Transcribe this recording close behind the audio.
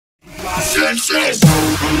My senses!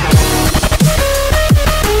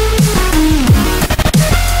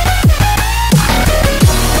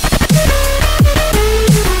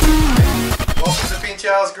 Welcome to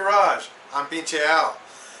PincheAls Garage. I'm PincheAl.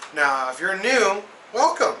 Now, if you're new,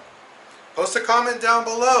 welcome. Post a comment down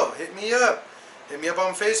below. Hit me up. Hit me up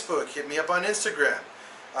on Facebook. Hit me up on Instagram.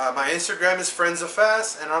 My Instagram is Friends of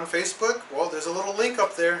Fast, and on Facebook, well, there's a little link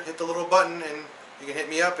up there. Hit the little button, and you can hit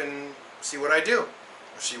me up and see what I do,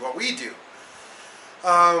 or see what we do.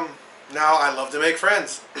 Now, I love to make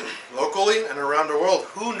friends, locally and around the world.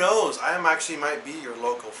 Who knows? I actually might be your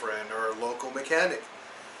local friend or a local mechanic.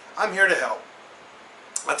 I'm here to help.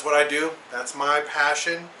 That's what I do. That's my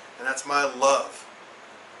passion, and that's my love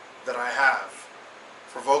that I have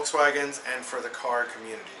for Volkswagens and for the car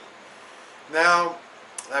community. Now,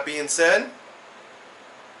 that being said,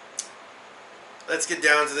 let's get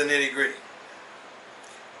down to the nitty-gritty.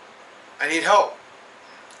 I need help.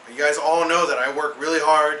 You guys all know that I work really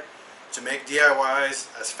hard to make DIYs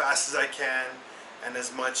as fast as I can and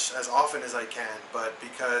as often as I can, but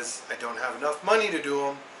because I don't have enough money to do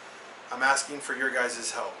them, I'm asking for your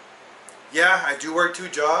guys' help. Yeah, I do work 2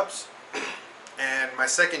 jobs, and my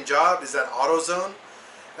second job is at AutoZone,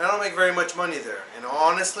 and I don't make very much money there. In all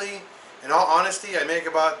honesty, I make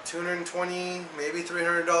about $220, maybe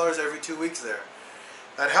 $300 every 2 weeks there.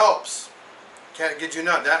 That helps. Can't get you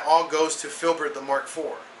none. That all goes to Filbert the Mark IV.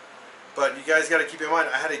 But you guys got to keep in mind,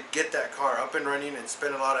 I had to get that car up and running and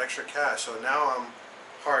spend a lot of extra cash. So now I'm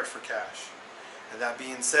hard for cash. And that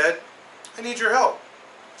being said, I need your help.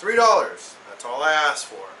 $3. That's all I ask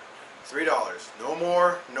for. $3. No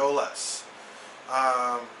more, no less.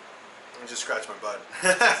 I just scratched my butt.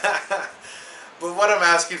 But what I'm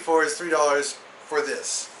asking for is $3 for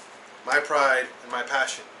this. My pride and my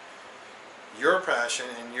passion. Your passion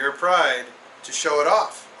and your pride to show it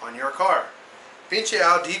off on your car.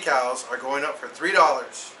 PincheAls decals are going up for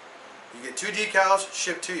 $3. You get 2 decals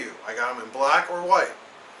shipped to you. I got them in black or white.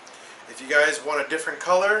 If you guys want a different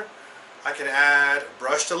color, I can add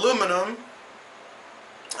brushed aluminum,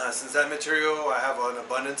 since that material I have an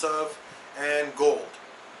abundance of, and gold.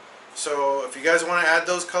 So if you guys want to add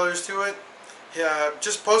those colors to it,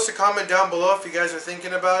 just post a comment down below if you guys are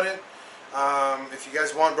thinking about it. If you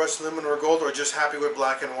guys want brushed aluminum or gold, or just happy with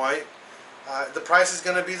black and white. The price is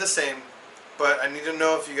going to be the same, but I need to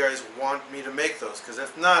know if you guys want me to make those, because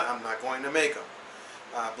if not, I'm not going to make them.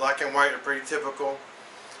 Black and white are pretty typical.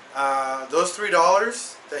 Those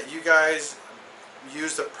 $3 that you guys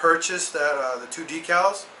use to purchase the 2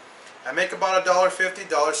 decals, I make about $1.50,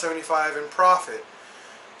 $1.75 in profit.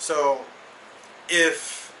 So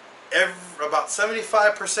if about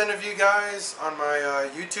 75% of you guys on my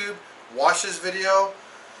YouTube watch this video,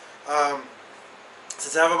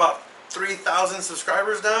 since I have about 3,000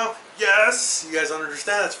 subscribers now, yes, you guys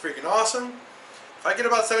understand, that's freaking awesome. If I get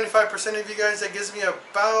about 75% of you guys, that gives me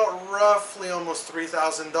about roughly almost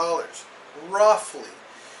 $3,000. Roughly.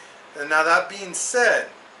 And now that being said,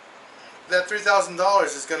 that $3,000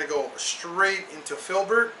 is going to go straight into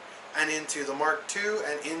Filbert and into the Mark II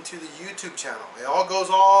and into the YouTube channel. It all goes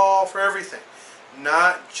for everything.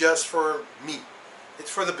 Not just for me. It's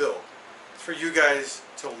for the build. It's for you guys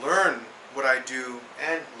to learn what I do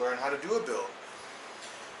and learn how to do a build.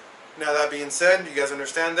 Now that being said, you guys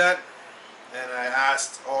understand that? And I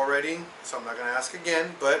asked already, so I'm not going to ask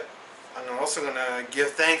again, but I'm also going to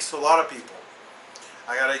give thanks to a lot of people.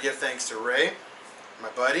 I got to give thanks to Ray, my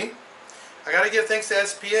buddy. I got to give thanks to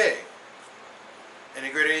SPA,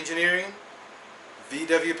 Integrated Engineering,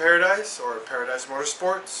 VW Paradise, or Paradise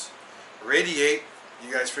Motorsports, Radiate.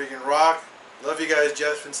 You guys freaking rock. Love you guys,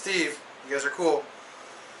 Jeff and Steve. You guys are cool.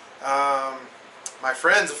 My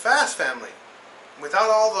friends, the Fast family.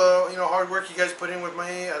 Without all the hard work you guys put in with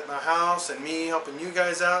me at my house and me helping you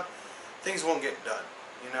guys out, things won't get done.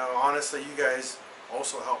 Honestly, you guys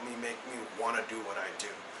also help me make me want to do what I do,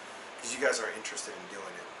 because you guys are interested in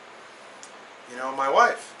doing it. My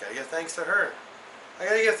wife, gotta give thanks to her. I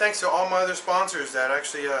gotta give thanks to all my other sponsors that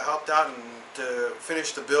actually helped out and to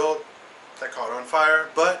finish the build that caught on fire,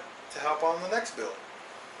 but to help on the next build.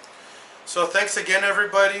 So thanks again,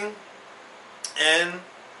 everybody, and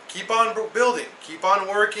keep on building, keep on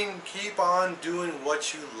working, keep on doing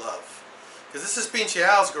what you love. Because this is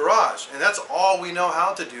PincheAls Garage, and that's all we know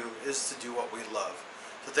how to do, is to do what we love.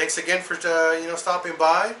 So thanks again for stopping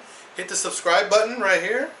by. Hit the subscribe button right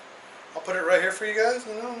here. I'll put it right here for you guys.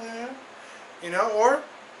 Or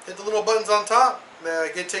hit the little buttons on top.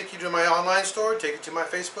 Take you to my online store, take you to my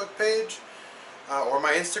Facebook page, or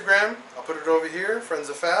my Instagram. I'll put it over here, Friends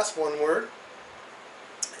of Fast, one word.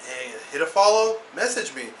 Hey, hit a follow,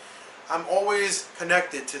 message me. I'm always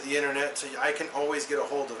connected to the internet, so I can always get a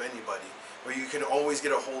hold of anybody, or you can always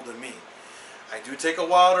get a hold of me. I do take a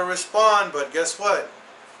while to respond, but guess what?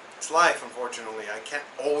 It's life, unfortunately. I can't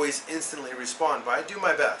always instantly respond, but I do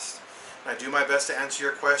my best. And I do my best to answer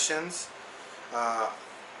your questions.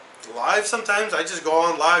 Live sometimes, I just go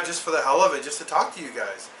on live just for the hell of it, just to talk to you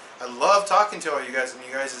guys. I love talking to all you guys and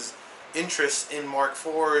you guys' interest in Mark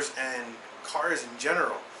IVs and cars in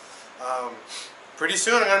general. Pretty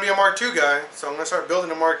soon I'm going to be a Mark II guy, so I'm going to start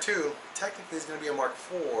building a Mark II. Technically it's going to be a Mark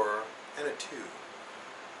IV and a 2.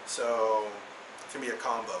 So it's going to be a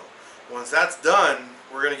combo. Once that's done,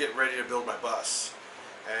 we're going to get ready to build my bus.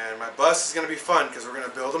 And my bus is going to be fun because we're going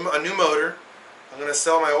to build a new motor. I'm going to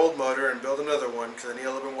sell my old motor and build another one because I need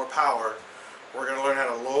a little bit more power. We're going to learn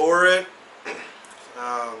how to lower it.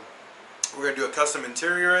 We're going to do a custom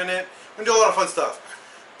interior in it. We're going to do a lot of fun stuff.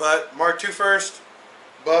 But Mark II first,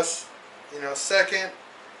 bus, second.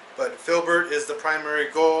 But Filbert is the primary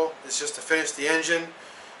goal. It's just to finish the engine.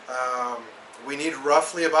 We need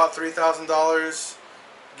roughly about $3,000,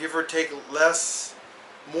 give or take less,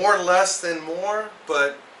 more less than more,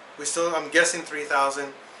 but I'm guessing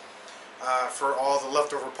 3,000 for all the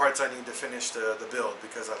leftover parts I need to finish the build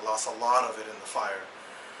because I lost a lot of it in the fire.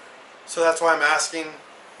 So that's why I'm asking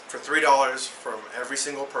for $3 from every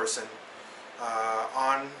single person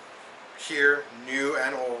on here, new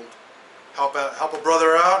and old. Help a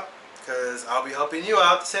brother out because I'll be helping you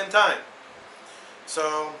out at the same time.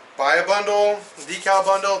 So buy a bundle, decal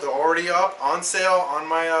bundle. They're already up on sale on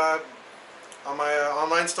my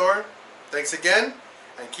online store. Thanks again,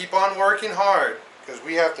 and keep on working hard because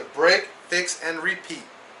we have to break, fix, and repeat.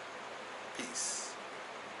 Peace.